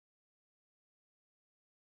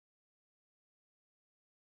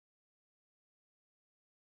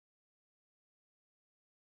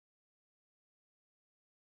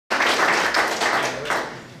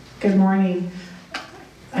Good morning.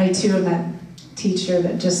 I too am that teacher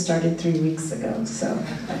that just started 3 weeks ago, so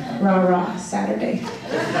rah rah, Saturday.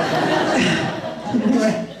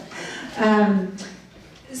 Anyway,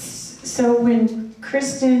 so when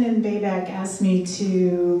Kristen and BABEC asked me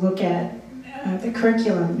to look at the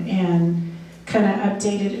curriculum and kind of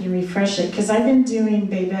update it and refresh it, because I've been doing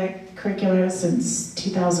BABEC curricula since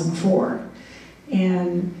 2004,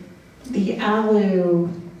 and the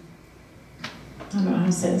ALU, I don't know how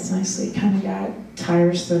to say this nicely, kind of got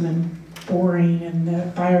tiresome and boring, and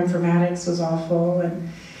the bioinformatics was awful, and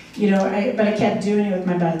but I kept doing it with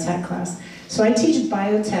my biotech class. So I teach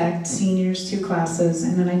biotech seniors 2 classes,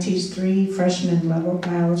 and then I teach 3 freshman level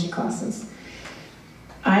biology classes.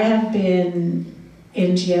 I have been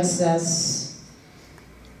in GSS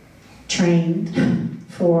trained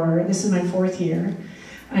for, this is my 4th year.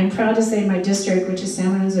 I'm proud to say my district, which is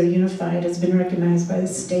San Lorenzo Unified, has been recognized by the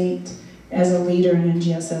state as a leader in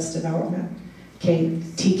GSS development,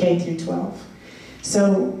 TK through 12.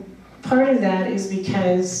 So part of that is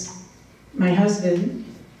because my husband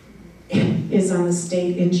is on the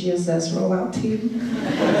state NGSS rollout team.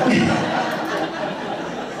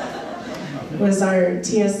 Was our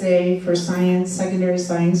TSA for science, secondary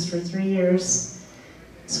science, for 3 years.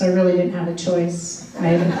 So I really didn't have a choice.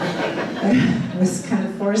 I was kind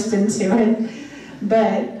of forced into it.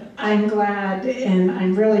 But I'm glad, and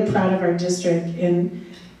I'm really proud of our district, and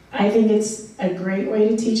I think it's a great way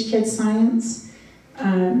to teach kids science.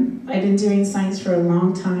 I've been doing science for a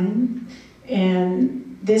long time,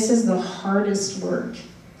 and this is the hardest work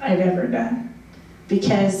I've ever done,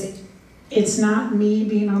 because it's not me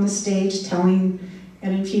being on the stage telling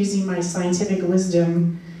and infusing my scientific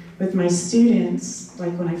wisdom with my students,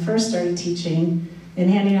 like when I first started teaching, and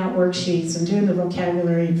handing out worksheets and doing the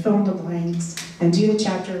vocabulary and fill in the blanks and do the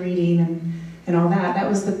chapter reading and all that. That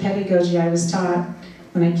was the pedagogy I was taught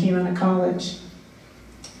when I came out of college.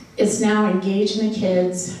 It's now engaging the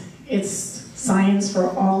kids. It's science for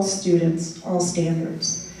all students, all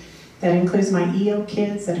standards. That includes my EO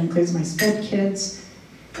kids, that includes my SPED kids,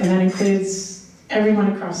 and that includes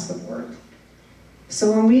everyone across the board. So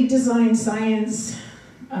when we design science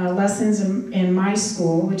lessons in my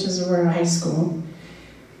school, which is Aurora High School,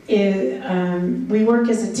 we work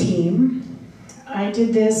as a team. I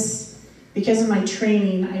did this, because of my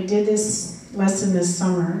training, I did this lesson this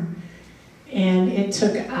summer, and it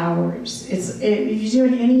took hours. If you do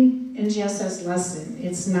any NGSS lesson,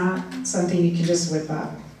 it's not something you can just whip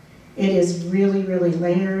up. It is really, really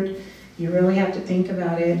layered. You really have to think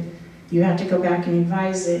about it. You have to go back and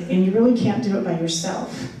revise it, and you really can't do it by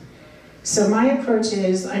yourself. So my approach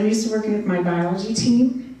is, I'm used to working with my biology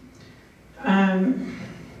team,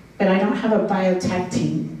 but I don't have a biotech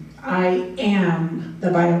team. I am the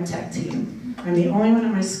biotech team. I'm the only one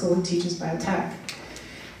at my school who teaches biotech.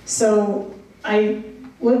 So I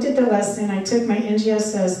looked at the lesson, I took my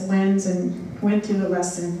NGSS lens and went through the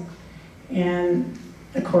lesson, and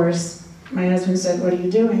of course, my husband said, "What are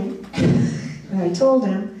you doing?" And I told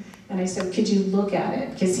him, and I said, "Could you look at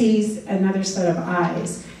it?" Because he's another set of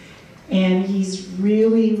eyes. And he's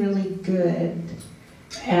really, really good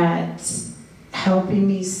at helping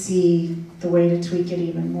me see the way to tweak it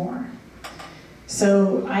even more.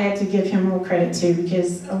 So I have to give him a little credit too,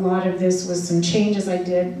 because a lot of this was some changes I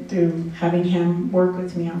did through having him work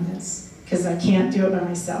with me on this, because I can't do it by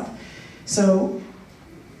myself. So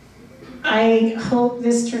I hope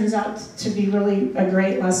this turns out to be really a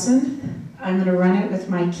great lesson. I'm going to run it with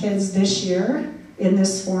my kids this year in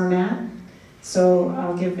this format. So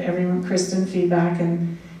I'll give everyone, Kristen, feedback,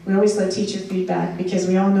 and we always let teacher feedback, because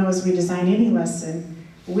we all know as we design any lesson,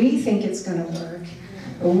 we think it's going to work.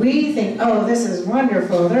 We think, oh, this is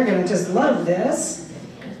wonderful, they're going to just love this.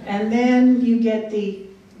 And then you get the,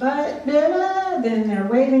 but, then they're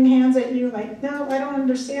waving hands at you like, no, I don't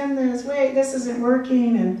understand this, wait, this isn't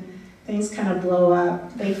working, and things kind of blow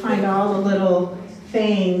up. They find all the little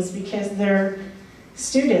things because they're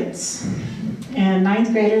students. And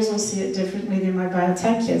 9th graders will see it differently than my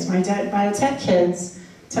biotech kids. My biotech kids, by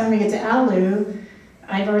the time we get to ALU,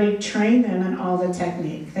 I've already trained them in all the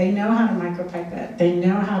technique. They know how to micropipette. They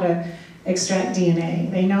know how to extract DNA.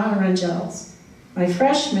 They know how to run gels. My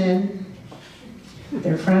freshmen,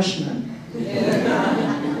 they're freshmen.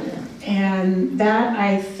 And that,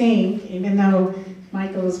 I think, even though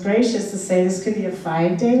Michael was gracious to say this could be a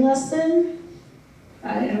 5-day lesson,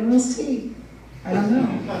 and we'll see. I don't know.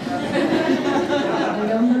 I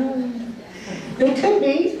don't know. It could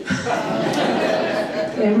be.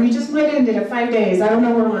 And we just might end it at 5 days. I don't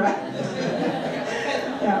know where we're at.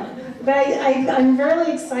 Yeah. But I'm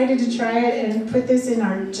really excited to try it and put this in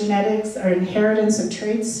our genetics, our inheritance of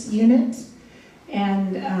traits unit.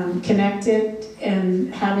 and connect it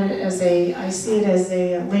and have it as I see it as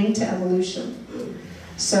a link to evolution.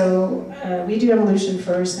 So we do evolution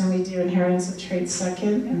first, and we do inheritance of traits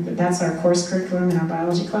second, and that's our course curriculum in our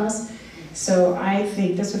biology class. So I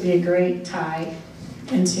think this would be a great tie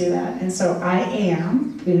into that. And so I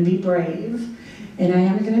am going to be brave, and I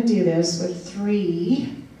am going to do this with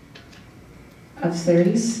 3 of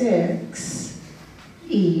 36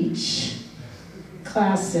 each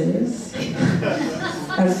classes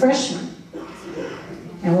of freshmen.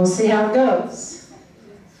 And we'll see how it goes.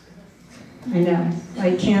 I know,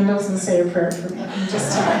 light candles and say a prayer for me. I'm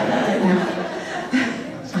just tired right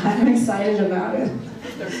now. I'm excited about it.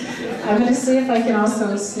 I'm going to see if I can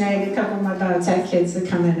also snag a couple of my biotech kids to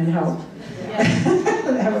come in and help.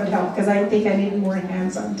 That would help, because I think I need more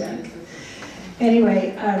hands on deck.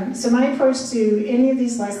 Anyway, so my approach to any of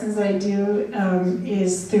these lessons that I do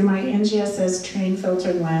is through my NGSS trained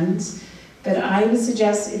filtered lens. But I would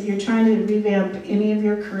suggest if you're trying to revamp any of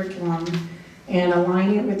your curriculum and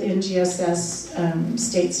align it with NGSS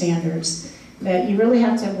state standards, that you really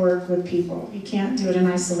have to work with people. You can't do it in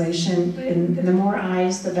isolation, and the more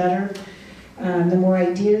eyes, the better. The more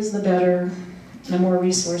ideas, the better. The more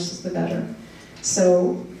resources, the better.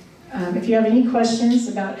 So if you have any questions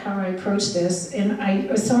about how I approach this, and I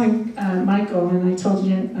was telling Michael, and I told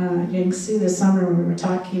Yang Su this summer when we were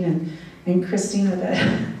talking, and Christina,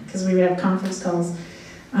 that because we would have conference calls,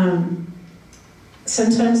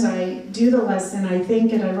 sometimes I do the lesson, I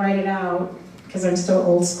think, and I write it out, because I'm still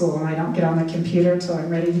old school and I don't get on the computer until I'm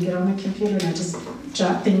ready to get on the computer, and I just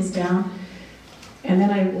jot things down. And then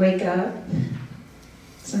I wake up,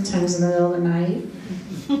 sometimes in the middle of the night,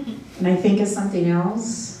 and I think of something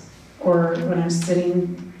else, or when I'm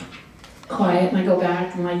sitting quiet and I go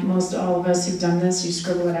back, and like most all of us who've done this, you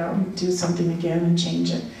scribble it out and do something again and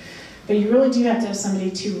change it. But you really do have to have somebody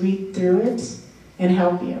to read through it and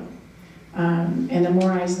help you. And the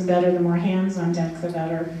more eyes, the better, the more hands on deck, the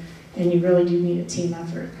better. And you really do need a team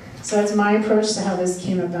effort. So that's my approach to how this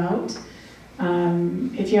came about.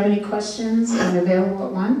 If you have any questions, I'm available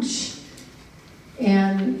at lunch.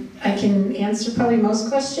 And I can answer probably most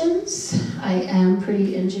questions. I am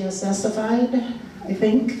pretty NGSS-ified, I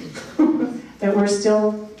think. That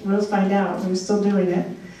we'll find out, we're still doing it.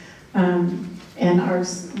 And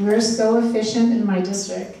we're so efficient in my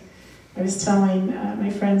district. I was telling my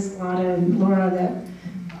friends Lotta and Laura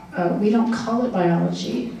that we don't call it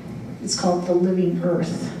biology. It's called the living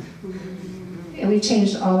earth. And we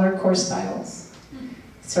changed all our course styles.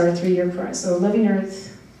 So our 3-year course. So living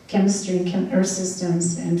earth, chemistry, and earth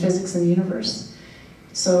systems, and physics in the universe.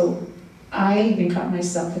 So I even caught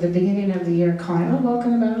myself at the beginning of the year calling, oh,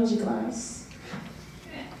 welcome to biology class.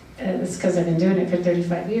 And it's because I've been doing it for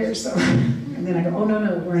 35 years. So. And then I go, oh,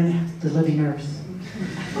 no, we're in the living earth.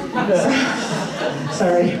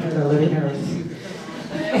 Sorry, the living earth.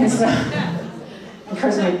 And so, of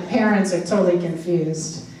course, my parents are totally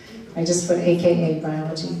confused. I just put AKA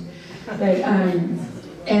biology. But,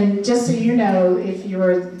 and just so you know, if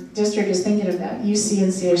your district is thinking of that, UC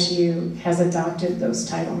and CSU has adopted those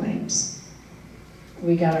title names.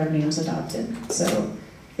 We got our names adopted. So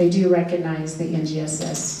they do recognize the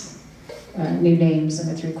NGSS new names in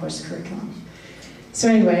the 3-course curriculum. So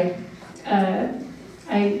anyway,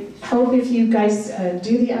 I hope if you guys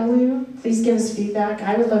do the LU, please give us feedback.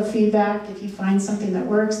 I would love feedback. If you find something that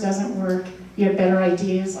works, doesn't work, you have better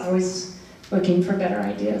ideas, always looking for better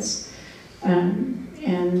ideas. And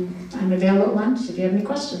I'm available at lunch if you have any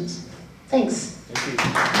questions. Thanks. Thank you.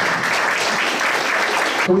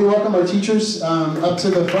 Can we welcome our teachers up to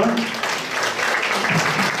the front?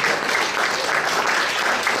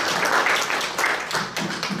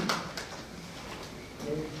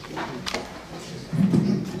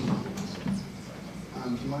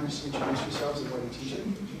 Do you mind just introduce yourselves and what you're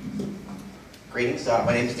teaching? Greetings.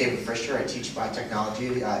 My name is David Fischer. I teach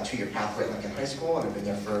biotechnology, 2-year pathway at Lincoln High School, and I've been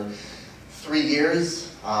there for 3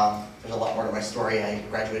 years. There's a lot more to my story. I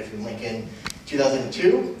graduated from Lincoln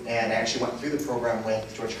 2002, and I actually went through the program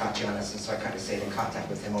with George Katsianis, and so I kind of stayed in contact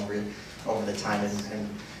with him over the time, and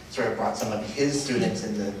sort of brought some of his students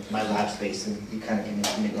into my lab space, and he kind of came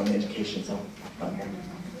into me on the education, so I'm here.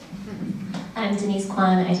 I'm Denise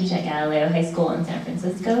Kwan. I teach at Galileo High School in San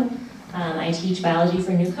Francisco. I teach biology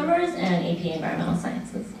for newcomers and AP Environmental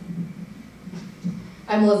Sciences.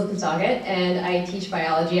 I'm Elizabeth Doggett, and I teach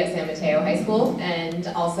biology at San Mateo High School and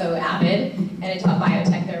also ABED, and I taught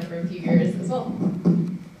biotech there for a few years as well.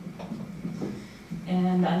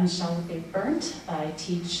 And I'm Michelle Big-Burnt. I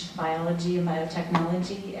teach biology and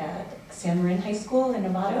biotechnology at San Marin High School in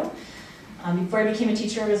Novato. Before I became a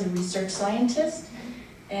teacher, I was a research scientist,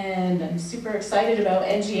 And I'm super excited about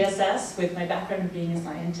NGSS with my background of being a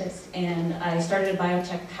scientist. And I started a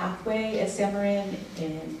biotech pathway at San Marin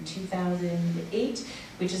in 2008,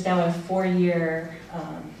 which is now a four-year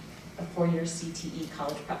CTE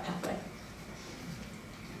college prep pathway.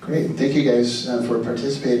 Great, thank you guys for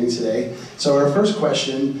participating today. So our first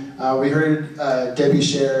question, we heard Debbie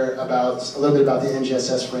share a little bit about the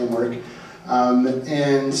NGSS framework.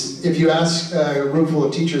 And if you ask a room full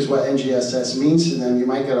of teachers what NGSS means to them, you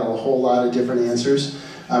might get a whole lot of different answers.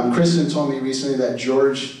 Kristen told me recently that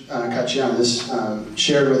George Katsianis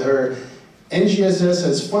shared with her, NGSS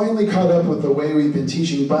has finally caught up with the way we've been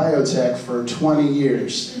teaching biotech for 20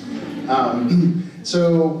 years.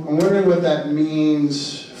 So I'm wondering what that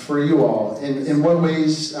means for you all. In what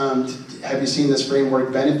ways have you seen this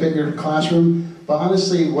framework benefit your classroom? But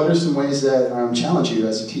honestly, what are some ways that challenge you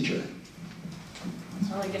as a teacher?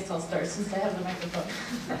 Well, I guess I'll start since I have the microphone.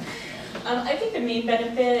 I think the main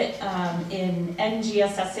benefit in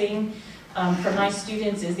NGSSing for my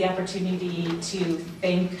students is the opportunity to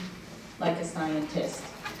think like a scientist,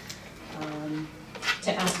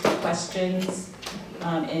 to ask questions,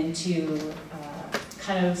 and to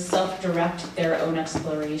kind of self-direct their own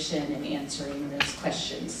exploration in answering those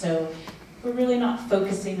questions. So we're really not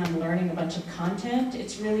focusing on learning a bunch of content.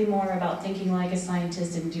 It's really more about thinking like a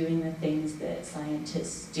scientist and doing the things that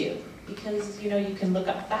scientists do. Because, you know, you can look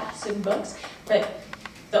up facts in books, but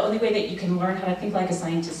the only way that you can learn how to think like a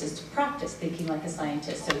scientist is to practice thinking like a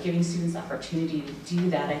scientist. So giving students the opportunity to do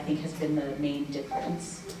that, I think, has been the main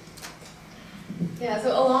difference. Yeah,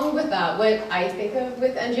 so along with that, what I think of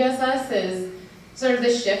with NGSS is sort of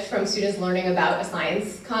the shift from students learning about a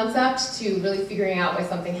science concept to really figuring out why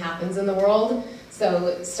something happens in the world.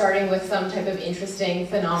 So starting with some type of interesting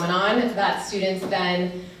phenomenon that students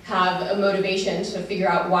then have a motivation to figure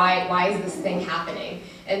out why is this thing happening.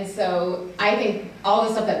 And so I think all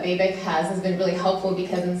the stuff that BABEC has been really helpful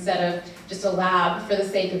because instead of just a lab for the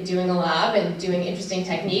sake of doing a lab and doing interesting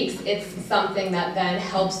techniques, it's something that then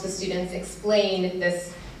helps the students explain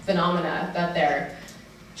this phenomena that they're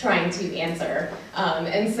trying to answer.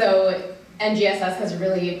 And so NGSS has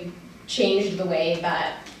really changed the way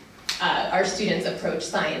that our students approach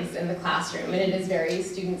science in the classroom, and it is very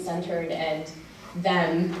student-centered and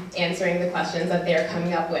them answering the questions that they're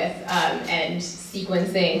coming up with and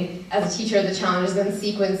sequencing. As a teacher, the challenge is then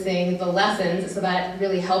sequencing the lessons so that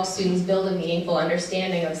really helps students build a meaningful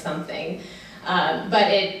understanding of something. But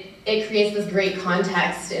it creates this great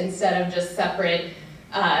context instead of just separate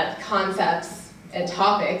concepts and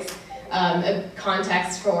topics, a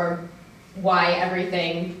context for why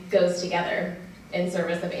everything goes together in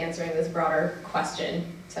service of answering this broader question.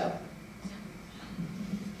 So.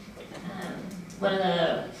 One of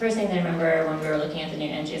the first things I remember when we were looking at the new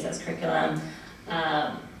NGSS curriculum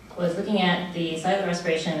was looking at the cellular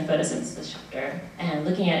respiration and photosynthesis chapter and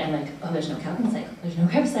looking at it and like, oh, there's no Calvin cycle, there's no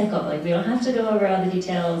Krebs cycle. Like, we don't have to go over all the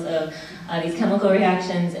details of these chemical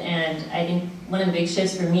reactions. And I think one of the big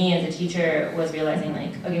shifts for me as a teacher was realizing,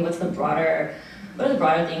 like, okay, what are the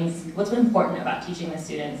broader things, what's important about teaching the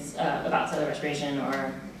students about cellular respiration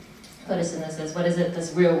or photosynthesis? What is it,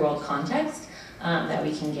 this real world context that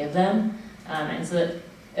we can give them? And so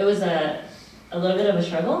it was a little bit of a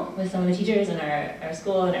struggle with some of the teachers in our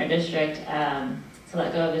school and our district to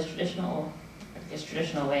let go of this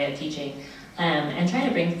traditional way of teaching and trying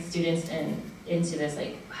to bring students into this,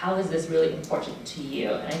 like, how is this really important to you?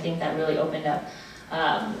 And I think that really opened up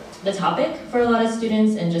the topic for a lot of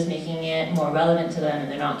students and just making it more relevant to them,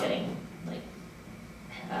 and they're not getting like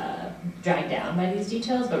dragged down by these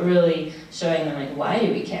details, but really showing them, like, why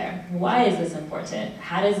do we care? Why is this important?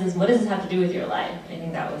 What does this have to do with your life? I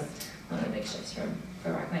think that was one of the big shifts for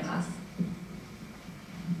my class.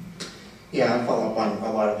 Yeah, I'll follow up on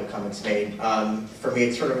a lot of the comments made. For me,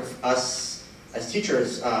 it's sort of us as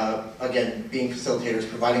teachers, again, being facilitators,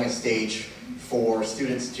 providing a stage for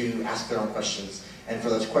students to ask their own questions, and for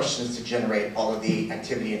those questions to generate all of the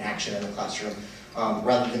activity and action in the classroom.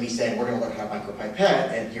 Rather than me saying, we're going to learn how to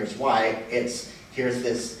micropipette, and here's why, here's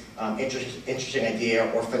this interesting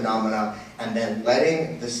idea or phenomena, and then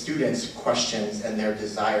letting the students' questions and their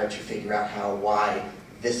desire to figure out why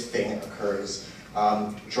this thing occurs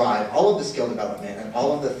drive all of the skill development and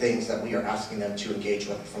all of the things that we are asking them to engage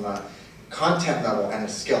with from a content level and a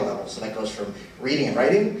skill level. So that goes from reading and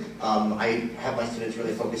writing. I have my students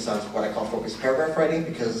really focus on what I call focused paragraph writing,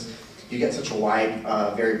 because you get such a wide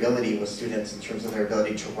variability with students in terms of their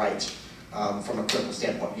ability to write from a critical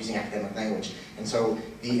standpoint using academic language. And so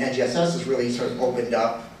the NGSS has really sort of opened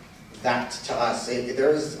up that to us.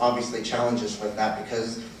 There's obviously challenges with that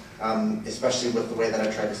because, especially with the way that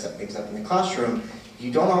I try to set things up in the classroom,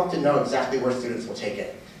 you don't often know exactly where students will take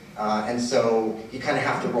it. And so you kind of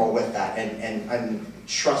have to roll with that and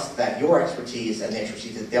trust that your expertise and the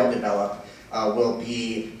expertise that they'll develop will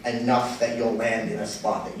be enough that you'll land in a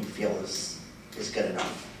spot that you feel is good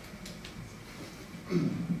enough.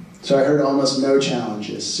 So I heard almost no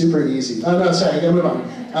challenges, super easy. Oh no, sorry, I gotta move on.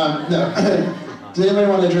 No, does anybody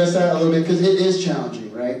want to address that a little bit? Because it is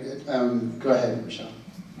challenging, right? Go ahead, Michelle.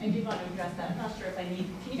 I do want to address that. I'm not sure if I need,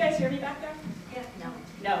 can you guys hear me back there? Yeah, no.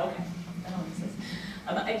 No, okay. I don't know what this is.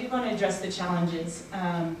 I do want to address the challenges,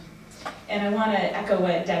 and I want to echo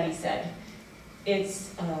what Debbie said.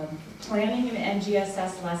 It's planning an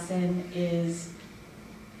NGSS lesson is,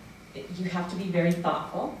 you have to be very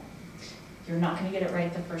thoughtful. You're not going to get it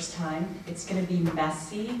right the first time. It's going to be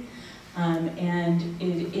messy, and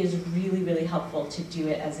it is really, really helpful to do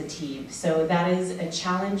it as a team. So that is a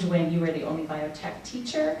challenge when you are the only biotech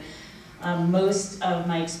teacher. Most of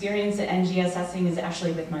my experience at NGSSing is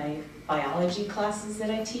actually with my biology classes that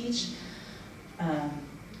I teach.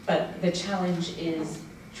 But the challenge is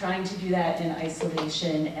trying to do that in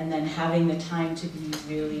isolation and then having the time to be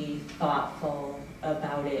really thoughtful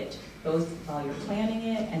about it, both while you're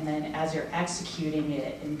planning it and then as you're executing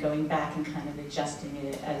it and going back and kind of adjusting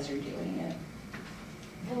it as you're doing it.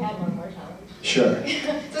 Can I add one more challenge? Sure.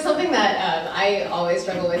 So something that I always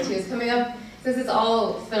struggle with too is coming up, since it's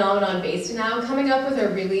all phenomenon based now, coming up with a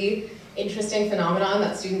really interesting phenomenon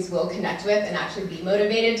that students will connect with and actually be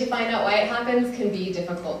motivated to find out why it happens can be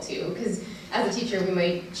difficult too. Because as a teacher, we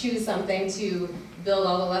might choose something to build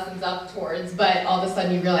all the lessons up towards, but all of a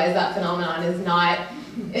sudden you realize that phenomenon is not,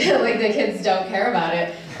 like the kids don't care about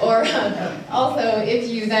it. Or also, if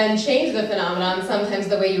you then change the phenomenon, sometimes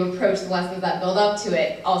the way you approach the lessons that build up to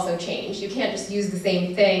it also change. You can't just use the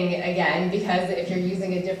same thing again, because if you're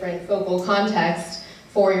using a different focal context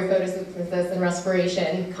for your photosynthesis and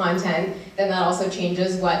respiration content, then that also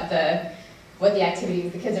changes what the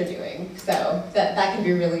activities the kids are doing. So that can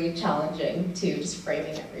be really challenging too, just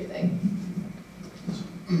framing everything.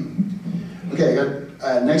 Okay, I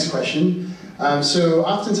got next question. So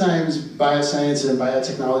oftentimes bioscience and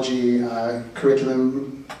biotechnology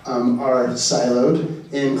curriculum are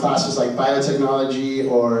siloed in classes like biotechnology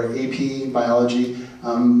or AP biology,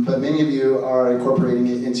 but many of you are incorporating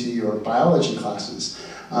it into your biology classes.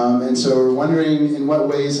 And so we're wondering in what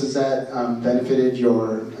ways has that benefited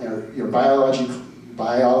your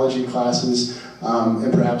biology classes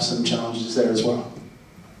and perhaps some challenges there as well.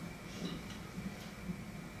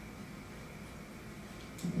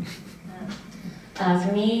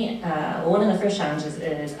 For me, one of the first challenges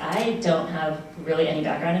is I don't have really any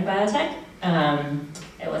background in biotech.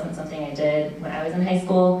 It wasn't something I did when I was in high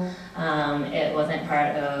school. It wasn't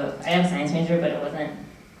part of, I am a science major, but it wasn't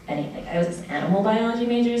anything. I was an animal biology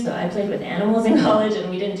major, so I played with animals in college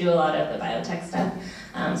and we didn't do a lot of the biotech stuff.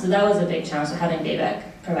 So that was a big challenge, so having BABEC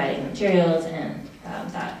providing materials, and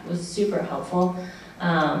that was super helpful.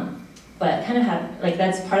 But kind of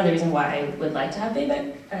that's part of the reason why I would like to have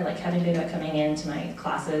BABEC. I like having BABEC coming into my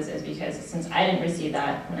classes is because since I didn't receive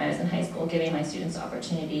that when I was in high school, giving my students the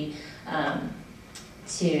opportunity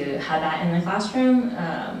to have that in the classroom,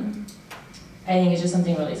 I think it's just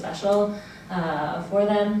something really special for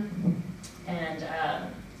them. And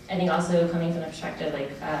I think also coming from the perspective,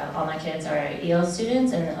 all my kids are EL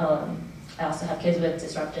students, and I also have kids with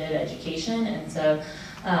disrupted education, and so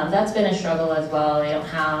that's been a struggle as well. They don't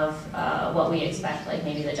have what we expect, like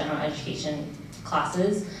maybe the general education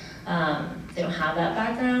classes. They don't have that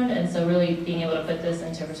background, and so really being able to put this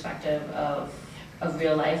into perspective of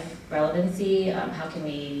real life relevancy, how can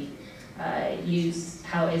we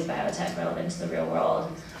how is biotech relevant to the real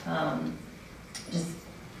world?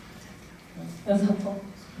 That's helpful.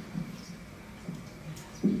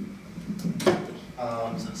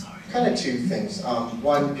 Kind of two things.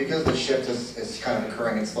 One, because the shift is kind of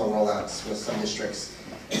occurring in slow rollouts with some districts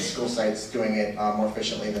and school sites doing it more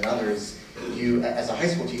efficiently than others, as a high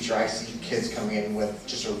school teacher, I see kids coming in with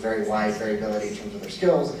just a very wide variability in terms of their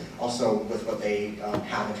skills, also with what they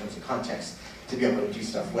have in terms of context to be able to do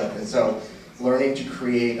stuff with. And so learning to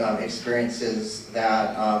create experiences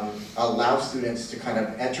that allow students to kind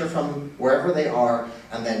of enter from wherever they are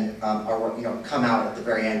and then come out at the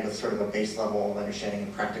very end with sort of a base level of understanding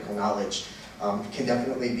and practical knowledge can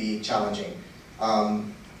definitely be challenging.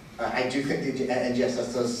 I do think the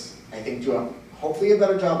NGSS does, I think, do hopefully a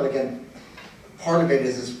better job, but again, part of it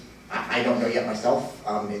is I don't know yet myself.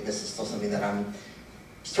 This is still something that I'm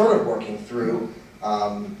sort of working through,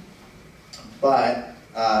 but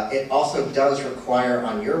it also does require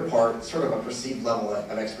on your part sort of a perceived level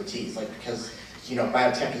of expertise, because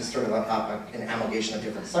biotech is sort of an amalgamation of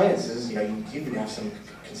different sciences. You can have some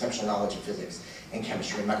conceptual knowledge of physics and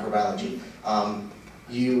chemistry and microbiology.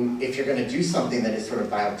 if you're going to do something that is sort of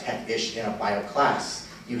biotech-ish in a bio class,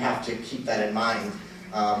 you have to keep that in mind,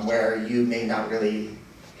 where you may not really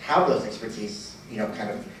have those expertise, kind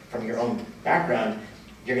of from your own background,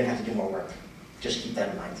 you're going to have to do more work. Just keep that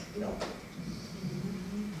in mind,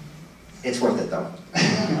 It's worth it though.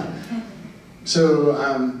 So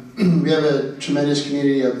we have a tremendous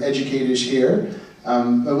community of educators here.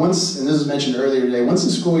 But once, and this was mentioned earlier today, once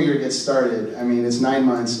the school year gets started, I mean, it's 9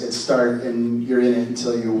 months, it's start, and you're in it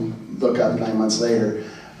until you look up 9 months later.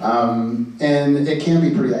 And it can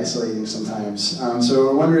be pretty isolating sometimes. So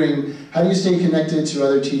we're wondering, how do you stay connected to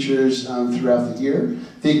other teachers throughout the year?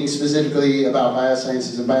 Thinking specifically about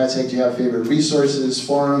biosciences and biotech, do you have favorite resources,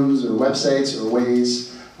 forums, or websites, or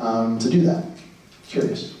ways to do that?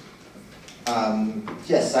 Curious.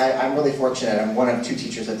 Yes, I'm really fortunate. I'm one of 2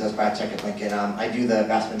 teachers that does biotech at Lincoln. I do the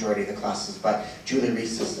vast majority of the classes, but Julie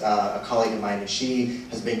Reese is a colleague of mine, and she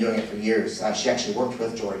has been doing it for years. She actually worked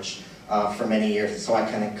with George for many years, so I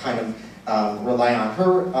kind of rely on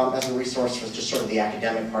her as a resource for just sort of the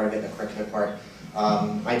academic part of it, the curricular part.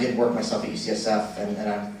 I did work myself at UCSF, and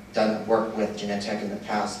I've done work with Genentech in the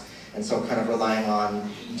past, and so kind of relying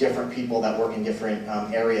on different people that work in different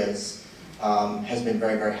areas has been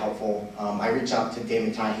very, very helpful. I reach out to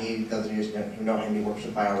Damon Tahi, those of you who know him, he works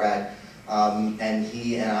with BioRad, and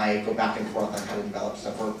he and I go back and forth on how to develop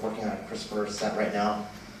stuff. We're working on a CRISPR set right now.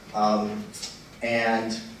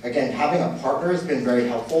 And again, having a partner has been very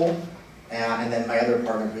helpful. And then my other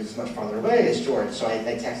partner, who's much farther away, is George. So I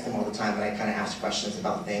text him all the time, and I kind of ask questions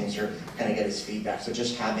about things or kind of get his feedback. So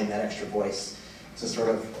just having that extra voice to sort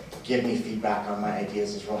of give me feedback on my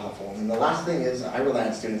ideas is real helpful. And the last thing is, I rely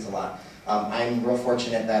on students a lot. I'm real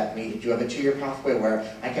fortunate that we do have a 2-year pathway where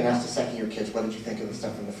I can ask the second-year kids, what did you think of the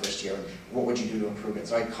stuff from the first year? What would you do to improve it?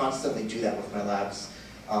 So I constantly do that with my labs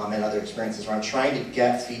and other experiences where I'm trying to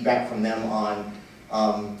get feedback from them on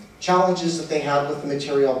challenges that they have with the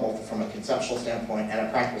material, both from a conceptual standpoint and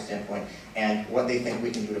a practical standpoint, and what they think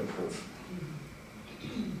we can do to improve.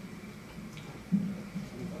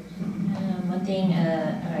 One thing in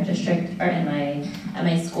our district, or at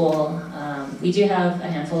my school, we do have a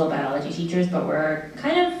handful of biology teachers, but we're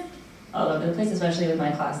kind of all over the place, especially with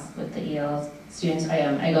my class, with the EL students.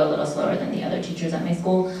 I go a little slower than the other teachers at my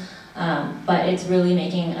school, but it's really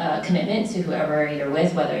making a commitment to whoever you're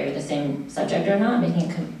with, whether you're the same subject or not,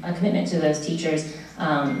 making a commitment to those teachers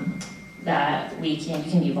that you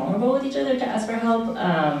can be vulnerable with each other to ask for help,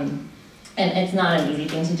 and it's not an easy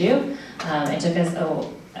thing to do. It took us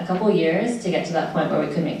a couple years to get to that point where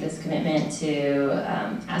we could make this commitment to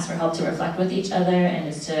ask for help, to reflect with each other,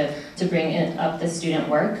 and just to bring up the student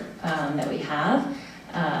work that we have,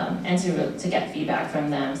 and to get feedback from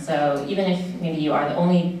them. So even if maybe you are the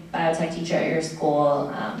only biotech teacher at your school,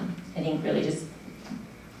 I think really just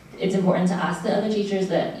it's important to ask the other teachers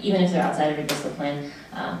that, even if they're outside of your discipline,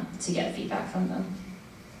 to get feedback from them.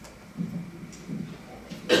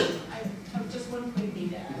 I have just one quick thing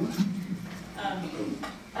to add.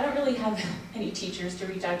 I don't really have any teachers to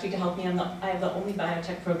reach out to help me. I have the only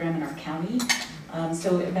biotech program in our county.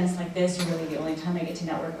 So events like this are really the only time I get to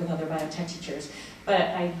network with other biotech teachers. But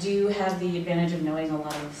I do have the advantage of knowing a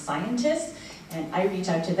lot of scientists, and I reach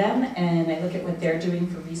out to them and I look at what they're doing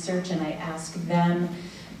for research, and I ask them.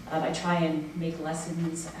 I try and make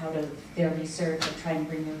lessons out of their research. I try and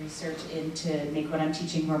bring their research in to make what I'm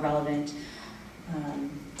teaching more relevant.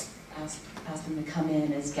 Ask them to come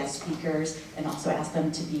in as guest speakers, and also ask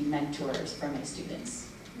them to be mentors for my students.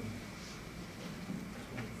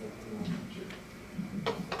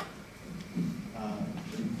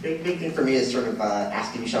 Big thing for me is sort of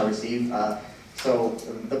asking you shall receive. So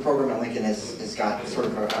the program at Lincoln has got sort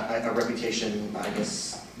of a reputation, I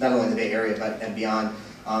guess, not only in the Bay Area and beyond.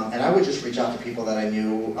 And I would just reach out to people that I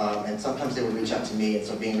knew, and sometimes they would reach out to me, and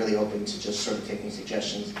so being really open to just sort of taking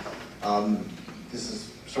suggestions. This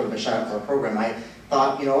is sort of a shout out for our program. I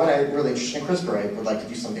thought, you know what, I'm really interested in CRISPR, I would like to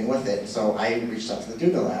do something with it. So I reached out to the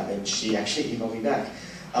Duga Lab, and she actually emailed me back.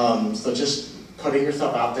 So just putting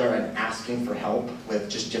yourself out there and asking for help with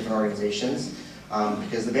just different organizations,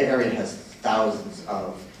 because the Bay Area has thousands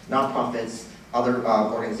of nonprofits, other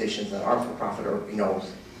organizations that are for profit or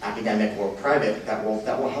academic or private that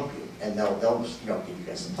will help you, and they'll give you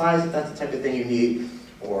guys supplies if that's the type of thing you need,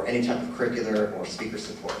 or any type of curricular or speaker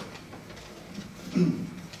support.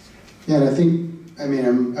 Yeah,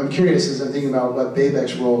 and I'm curious as I'm thinking about what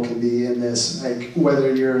BABEC's role can be in this, like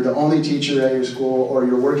whether you're the only teacher at your school or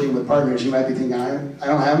you're working with partners, you might be thinking, I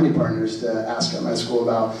don't have any partners to ask at my school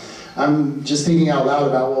about. I'm just thinking out loud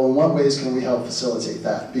about, well, in what ways can we help facilitate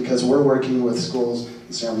that? Because we're working with schools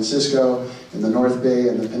in San Francisco, in the North Bay,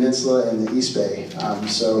 and the Peninsula, and the East Bay.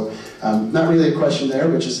 Not really a question there,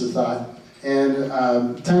 but just a thought. And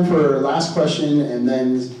time for our last question, and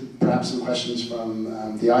then perhaps some questions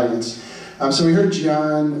from the audience. So we heard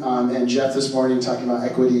John and Jeff this morning talking about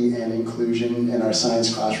equity and inclusion in our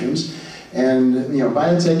science classrooms. And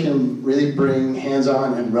biotech can really bring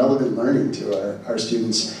hands-on and relevant learning to our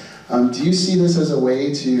students. Do you see this as a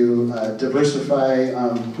way to diversify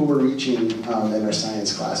who we're reaching in our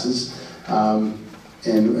science classes?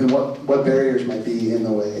 And what barriers might be in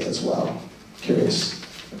the way as well? Curious.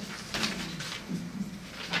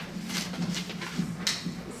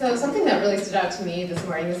 So something that really stood out to me this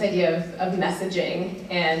morning, this idea of messaging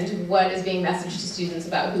and what is being messaged to students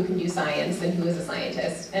about who can do science and who is a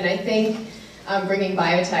scientist. And I think bringing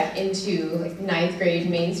biotech into like 9th grade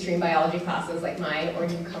mainstream biology classes like mine or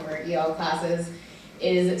newcomer EL classes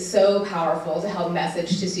is so powerful to help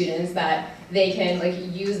message to students that they can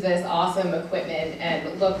use this awesome equipment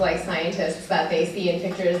and look like scientists that they see in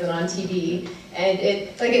pictures and on TV. And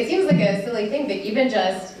it seems like a silly thing, but even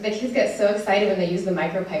just the kids get so excited when they use the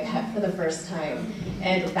micropipette for the first time.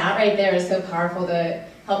 And that right there is so powerful to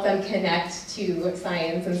help them connect to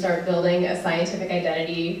science and start building a scientific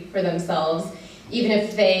identity for themselves. Even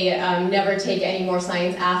if they never take any more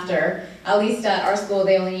science after, at least at our school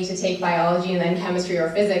they only need to take biology and then chemistry or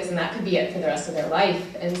physics, and that could be it for the rest of their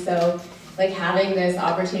life. And so having this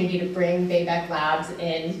opportunity to bring BABEC labs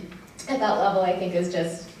in at that level, I think is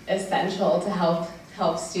just essential to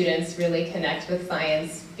help students really connect with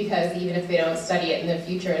science, because even if they don't study it in the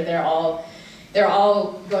future, they're all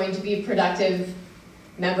going to be productive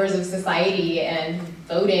members of society and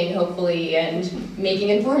voting, hopefully, and making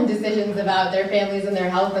informed decisions about their families and their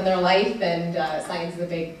health and their life. And science is a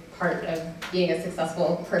big part of being a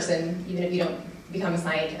successful person, even if you don't become a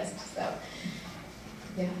scientist. So,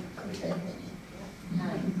 yeah.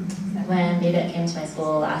 When BABEC came to my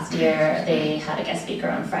school last year, they had a guest speaker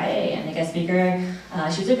on Friday, and the guest speaker,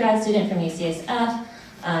 she was a grad student from UCSF,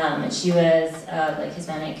 and she was of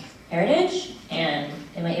Hispanic heritage, and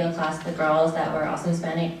in my EL class, the girls that were also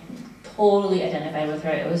Hispanic totally identified with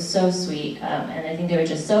her. It was so sweet, and I think they were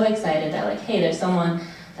just so excited that hey, there's someone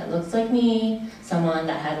that looks like me, someone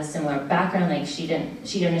that has a similar background. She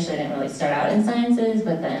initially didn't really start out in sciences,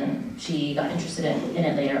 but then she got interested in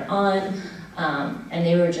it later on. And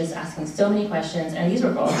they were just asking so many questions, and these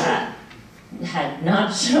were girls that had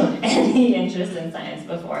not shown any interest in science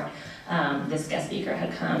before this guest speaker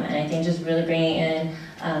had come. And I think just really bringing in,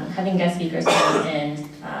 having guest speakers come in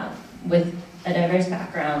with a diverse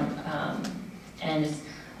background, and just,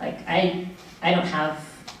 I don't have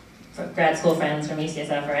grad school friends from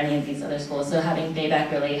UCSF or any of these other schools, so having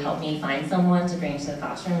BABEC really helped me find someone to bring into the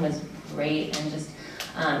classroom was great. And just,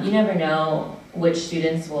 you never know which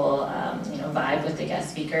students will vibe with the guest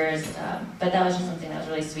speakers, but that was just something that was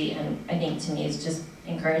really sweet, and I think to me it's just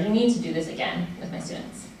encouraging me to do this again with my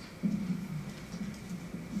students.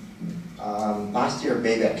 Last year,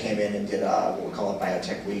 BABEC came in and did what we call a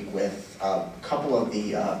Biotech Week with a couple of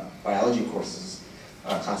the biology courses,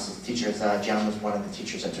 classes, teachers. John was one of the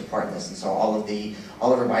teachers that took part in this, and so all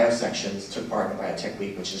of our bio sections took part in the Biotech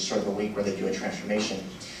Week, which is sort of the week where they do a transformation.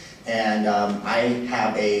 And I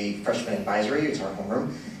have a freshman advisory, it's our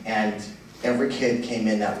homeroom, and every kid came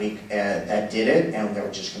in that week that did it, and they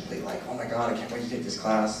were just complete oh my god, I can't wait to take this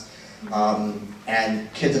class.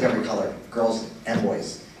 And kids of every color, girls and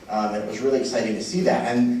boys. And it was really exciting to see that.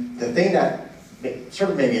 And the thing that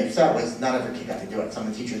sort of made me upset was not every kid got to do it. Some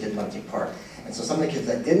of the teachers didn't want to take part. And so some of the kids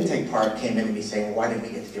that didn't take part came in to me saying, well, why didn't we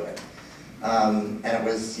get to do it? And it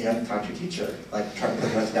was, talk to your teacher, trying to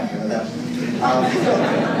put what's back into them.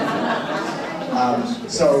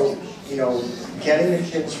 So, getting the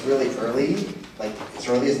kids really early, as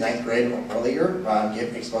early as 9th grade or earlier,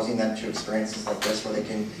 exposing them to experiences like this where they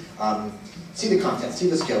can see the content, see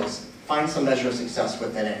the skills, find some measure of success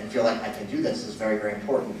within it, and feel like I can do this is very, very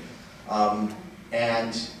important.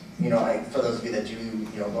 And for those of you that do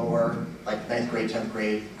lower, 9th grade, 10th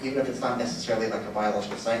grade, even if it's not necessarily a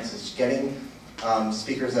biological sciences, getting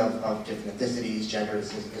speakers of different ethnicities,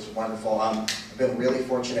 genders is wonderful. I've been really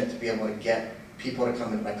fortunate to be able to get people to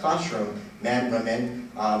come into my classroom, men,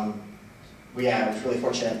 women. I was really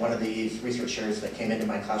fortunate. One of the researchers that came into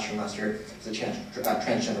my classroom last year was a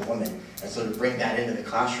transgender woman, and so to bring that into the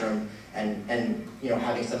classroom and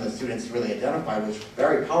having some of the students really identify was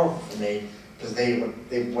very powerful for me, because they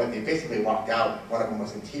basically walked out. One of them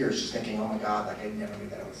was in tears, just thinking, oh my god, I never knew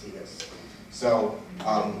that I would see this. So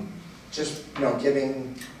just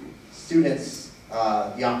giving students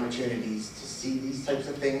the opportunities to see these types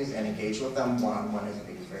of things and engage with them one-on-one, I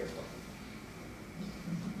think is very important.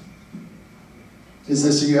 Is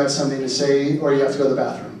this so you have something to say, or you have to go to the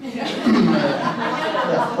bathroom?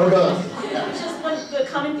 Yeah, or both. Yeah. Just the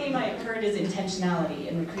common theme I've heard is intentionality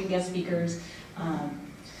in recruiting guest speakers.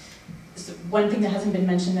 So one thing that hasn't been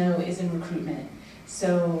mentioned though is in recruitment.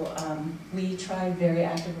 So we try very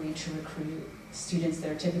actively to recruit students that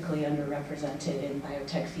are typically underrepresented in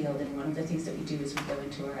biotech field, and one of the things that we do is we go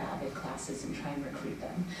into our BABEC classes and try and recruit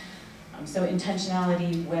them. So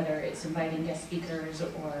intentionality, whether it's inviting guest speakers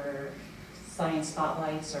or science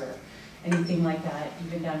spotlights or anything like that,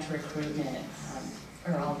 even down to recruitment,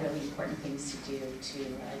 are all really important things to do to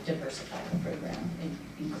diversify the program and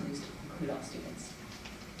include all students.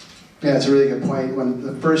 Yeah, it's a really good point. When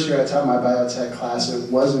the first year I taught my biotech class, it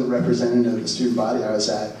wasn't representative of the student body I was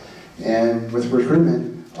at. And with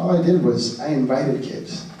recruitment, all I did was I invited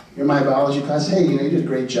kids. In my biology class, hey, you did a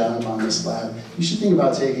great job on this lab. You should think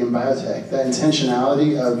about taking biotech. That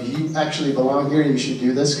intentionality of you actually belong here and you should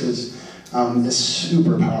do this because it's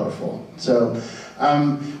super powerful. So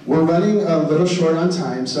we're running a little short on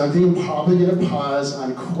time, so I think I'm probably going to pause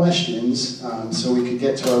on questions so we could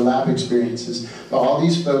get to our lab experiences. But all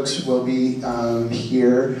these folks will be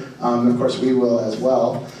here. Of course, we will as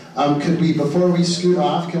well. Could we, before we scoot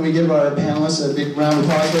off, can we give our panelists a big round of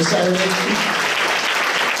applause this Saturday?